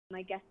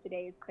My guest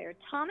today is Claire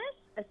Thomas,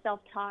 a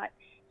self-taught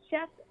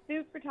chef,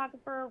 food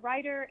photographer,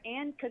 writer,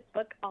 and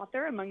cookbook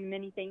author, among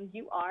many things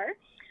you are,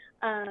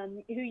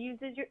 who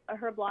uses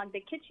her blog, The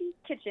Kitchy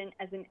Kitchen,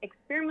 as an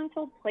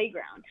experimental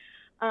playground.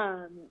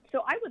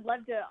 So I would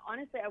love to,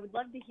 honestly, I would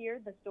love to hear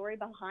the story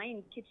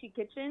behind Kitchy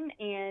Kitchen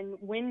and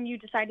when you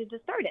decided to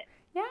start it.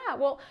 Yeah,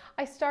 well,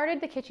 I started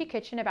the Kitchy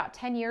Kitchen about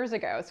 10 years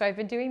ago, so I've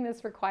been doing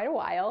this for quite a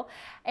while,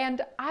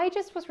 and I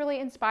just was really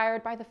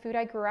inspired by the food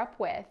I grew up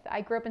with.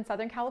 I grew up in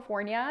Southern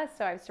California,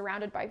 so I was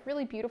surrounded by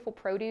really beautiful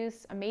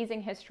produce,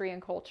 amazing history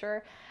and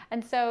culture,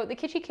 and so the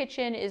Kitchy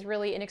Kitchen is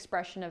really an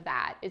expression of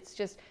that. It's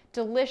just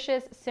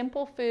delicious,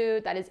 simple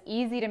food that is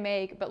easy to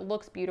make, but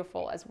looks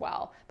beautiful as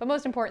well. But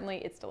most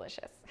importantly, it's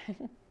delicious.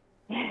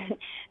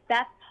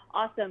 That's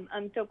awesome.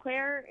 So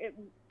Claire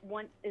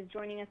is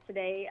joining us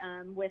today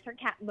with her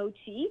cat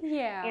Mochi.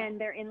 Yeah. And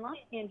they're in Los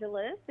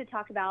Angeles to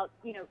talk about,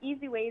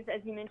 easy ways,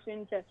 as you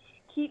mentioned, to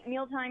keep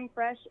mealtime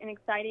fresh and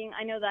exciting.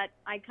 I know that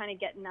I kind of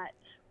get in that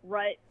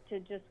rut to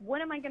just,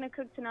 what am I going to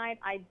cook tonight?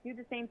 I do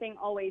the same thing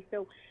always.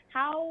 So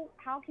how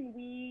can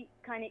we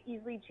kind of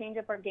easily change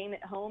up our game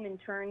at home and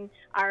turn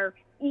our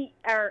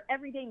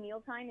everyday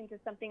mealtime into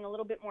something a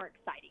little bit more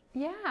exciting?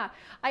 Yeah,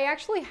 I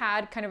actually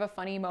had kind of a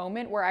funny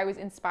moment where I was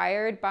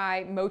inspired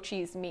by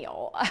Mochi's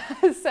meal.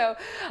 So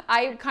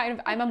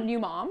I'm a new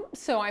mom,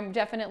 so I'm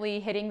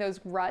definitely hitting those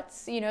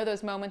ruts,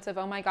 those moments of,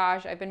 oh my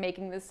gosh, I've been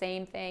making the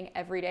same thing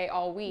every day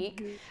all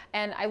week. Mm-hmm.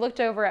 And I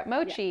looked over at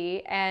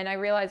Mochi and I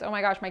realized, oh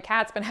my gosh, my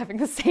cat's been having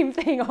the same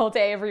thing all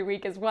day every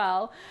week as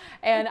well.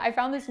 And I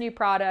found this new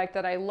product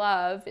that I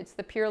love. It's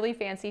the Purely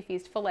Fancy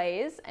Feast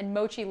fillets, and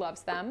Mochi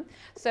loves them.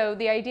 So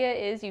the idea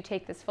is you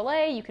take this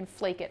fillet, you can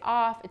flake it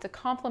off. It's a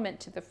complement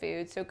to the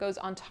food, so it goes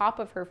on top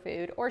of her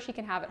food, or she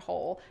can have it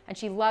whole, and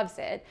she loves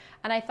it.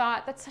 And I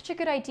thought, that's such a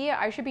good idea.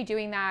 I should be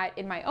doing that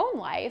in my own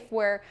life,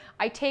 where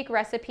I take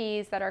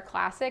recipes that are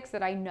classics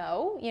that I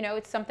know,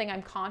 it's something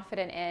I'm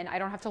confident in. I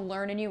don't have to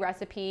learn a new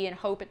recipe and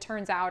hope it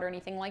turns out or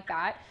anything like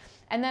that.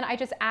 And then I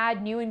just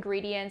add new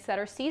ingredients that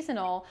are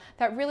seasonal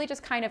that really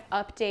just kind of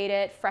update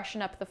it,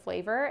 freshen up the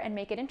flavor, and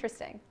make it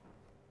interesting.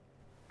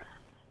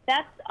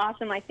 That's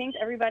awesome. I think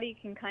everybody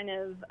can kind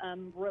of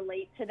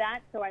relate to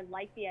that. So I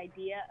like the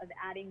idea of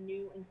adding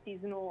new and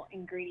seasonal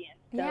ingredients.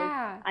 So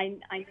yeah.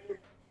 And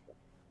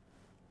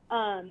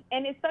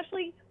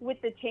especially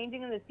with the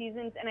changing of the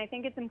seasons, and I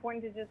think it's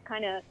important to just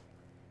kind of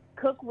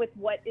cook with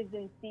what is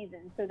in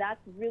season. So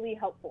that's really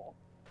helpful.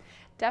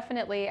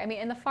 Definitely. I mean,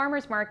 and the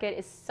farmer's market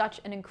is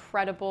such an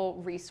incredible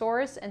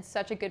resource and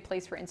such a good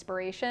place for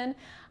inspiration.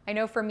 I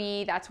know for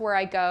me, that's where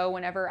I go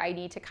whenever I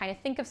need to kind of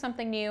think of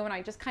something new and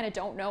I just kind of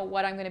don't know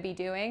what I'm going to be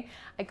doing.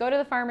 I go to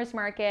the farmer's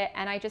market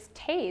and I just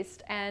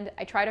taste and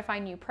I try to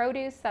find new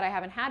produce that I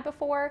haven't had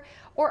before.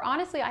 Or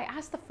honestly, I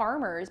ask the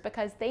farmers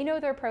because they know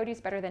their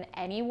produce better than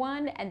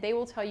anyone, and they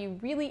will tell you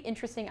really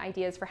interesting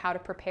ideas for how to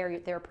prepare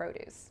their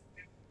produce.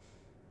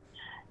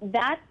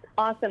 That's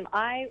awesome.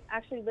 I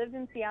actually lived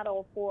in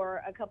Seattle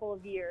for a couple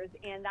of years,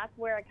 and that's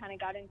where I kind of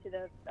got into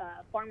the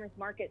farmers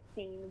market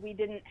scene.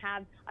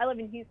 I live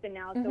in Houston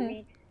now, so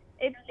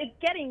it's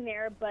getting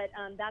there, but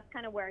that's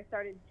kind of where I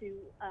started to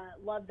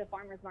love the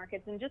farmers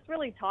markets and just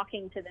really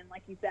talking to them,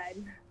 like you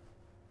said.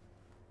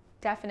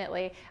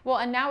 Definitely. Well,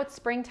 and now it's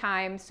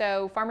springtime,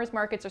 so farmers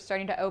markets are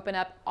starting to open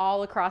up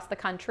all across the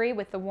country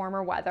with the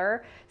warmer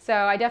weather. So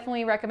I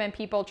definitely recommend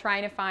people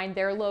trying to find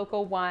their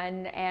local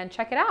one and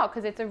check it out,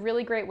 because it's a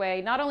really great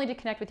way not only to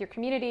connect with your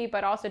community,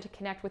 but also to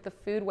connect with the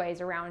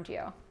foodways around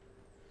you.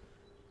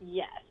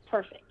 Yes,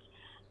 perfect.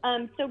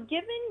 So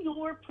given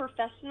your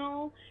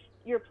professionalism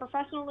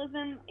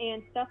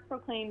and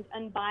self-proclaimed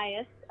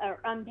unbiased or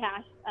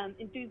unpast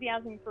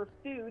enthusiasm for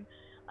food,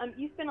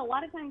 you spend a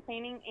lot of time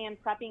planning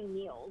and prepping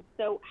meals.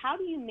 So how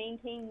do you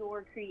maintain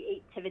your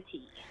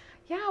creativity?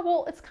 Yeah,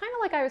 well, it's kind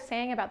of like I was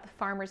saying about the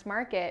farmer's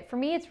market. For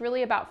me, it's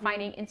really about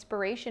finding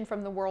inspiration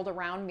from the world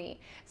around me.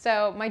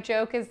 So my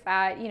joke is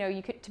that,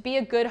 to be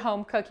a good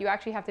home cook, you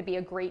actually have to be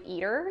a great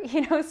eater,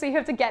 so you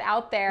have to get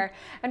out there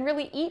and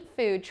really eat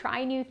food,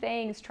 try new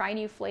things, try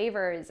new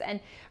flavors. And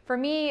for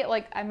me,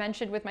 like I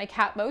mentioned with my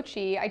cat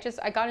Mochi, I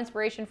got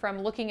inspiration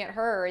from looking at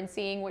her and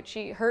seeing what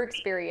her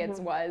experience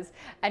was,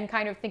 and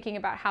kind of thinking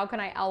about how can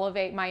I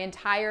elevate my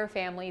entire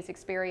family's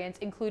experience,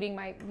 including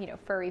my,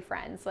 furry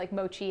friends like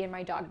Mochi and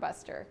my dog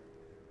Buster.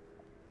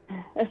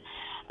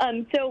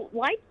 So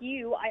like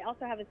you, I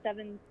also have a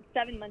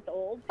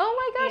seven-month-old.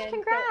 Oh my gosh,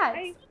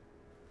 congrats.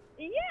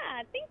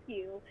 Yeah, thank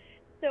you.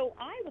 So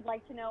I would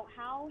like to know,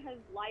 how has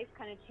life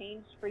kind of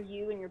changed for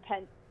you and your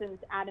pets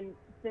since adding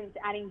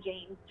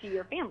James to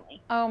your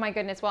family? Oh my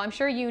goodness. Well, I'm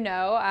sure you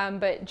know,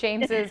 but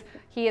James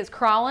he is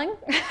crawling,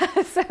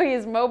 so he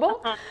is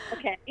mobile,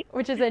 okay.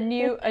 Which is a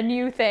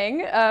new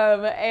thing.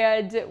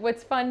 And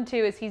what's fun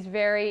too is he's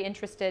very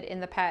interested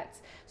in the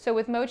pets. So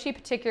with Mochi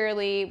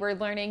particularly, we're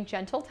learning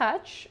gentle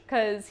touch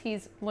because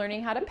he's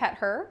learning how to pet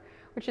her.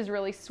 which is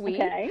really sweet.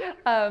 Okay.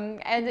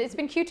 And it's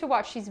been cute to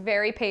watch. She's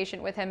very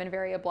patient with him and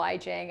very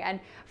obliging. And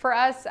for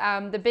us,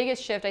 the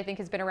biggest shift I think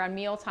has been around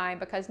mealtime,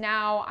 because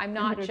now I'm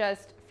not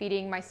just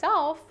feeding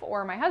myself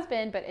or my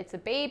husband, but it's a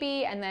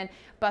baby, and then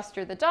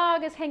Buster the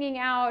dog is hanging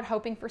out,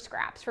 hoping for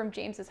scraps from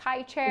James's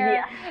high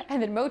chair,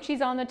 and then Mochi's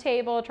on the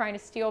table trying to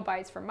steal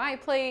bites from my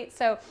plate.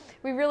 So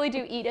we really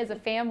do eat as a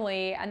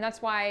family, and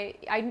that's why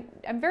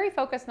I'm very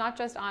focused not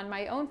just on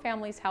my own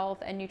family's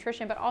health and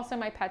nutrition, but also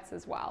my pets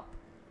as well.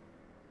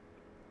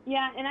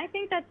 Yeah, and I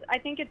think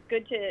it's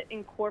good to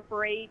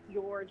incorporate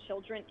your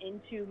children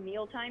into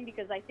mealtime,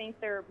 because I think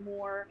they're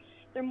more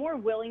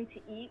willing to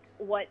eat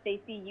what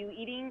they see you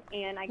eating,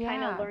 and I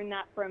kind of learned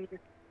that from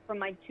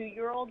my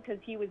 2-year-old, because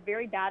he was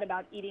very bad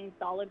about eating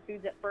solid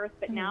foods at first,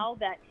 but now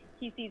that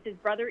he sees his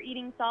brother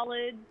eating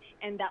solids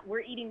and that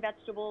we're eating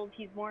vegetables,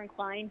 he's more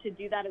inclined to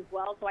do that as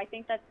well. So I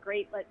think that's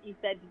great, like you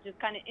said, to just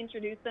kind of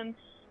introduce them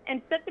and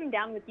sit them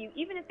down with you.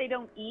 Even if they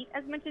don't eat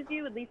as much as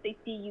you, at least they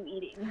see you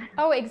eating.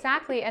 Oh,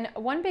 exactly. And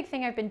one big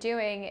thing I've been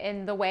doing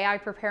in the way I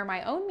prepare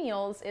my own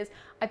meals is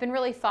I've been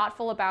really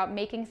thoughtful about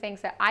making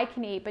things that I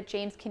can eat, but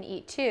James can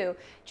eat too.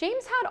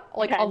 James had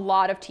a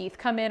lot of teeth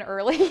come in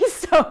early,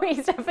 so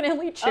he's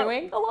definitely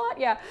chewing a lot.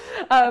 Yeah.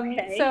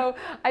 So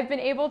I've been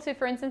able to,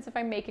 for instance, if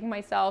I'm making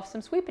myself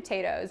some sweet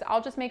potatoes,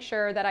 I'll just make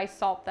sure that I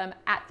salt them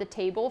at the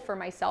table for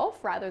myself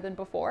rather than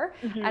before.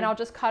 And I'll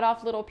just cut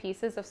off little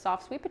pieces of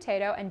soft sweet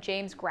potato, and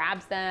James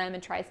grabs them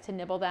and tries to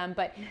nibble them.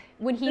 But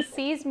when he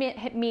sees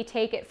me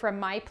take it from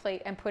my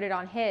plate and put it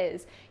on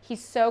his,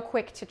 he's so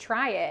quick to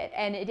try it.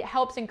 And it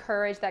helps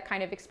encourage that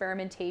kind of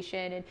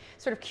experimentation and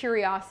sort of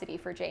curiosity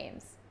for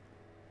James.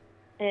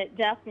 It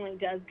definitely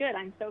does. Good.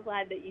 I'm so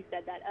glad that you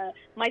said that.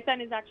 My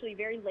son is actually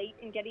very late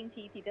in getting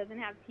teeth. He doesn't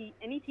have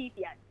any teeth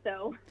yet.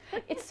 So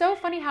it's so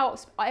funny how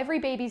every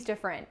baby's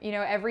different. You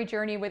know, every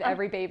journey with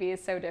every baby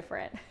is so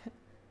different.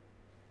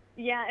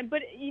 Yeah,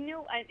 but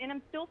and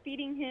I'm still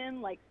feeding him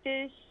like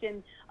fish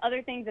and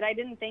other things that I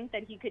didn't think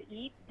that he could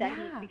eat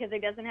because he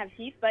doesn't have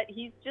teeth, but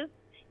he's just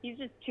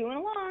chewing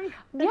along.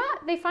 Yeah,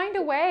 they find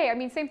a way. I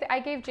mean, same thing. I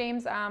gave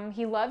James,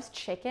 he loves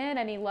chicken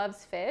and he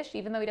loves fish,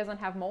 even though he doesn't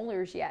have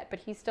molars yet, but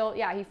he still,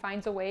 he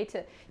finds a way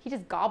he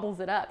just gobbles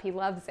it up. He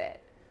loves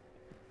it.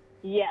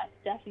 Yes,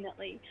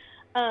 definitely.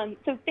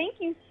 So thank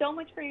you so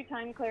much for your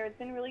time, Claire. It's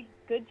been really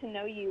good to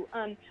know you.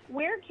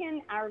 Where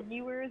can our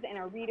viewers and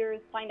our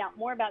readers find out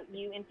more about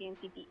you and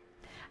Fancy Feast?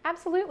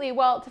 Absolutely.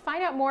 Well, to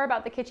find out more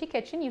about the Kitchy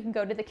Kitchen, you can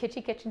go to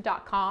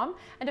thekitchykitchen.com.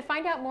 And to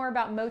find out more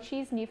about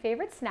Mochi's new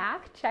favorite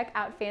snack, check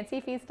out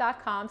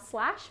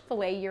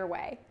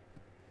fancyfeast.com/filet-your-way.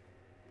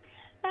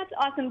 That's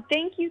awesome.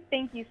 Thank you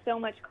so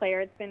much,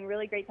 Claire. It's been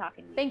really great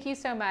talking to you. Thank you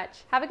so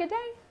much. Have a good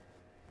day.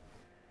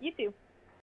 You too.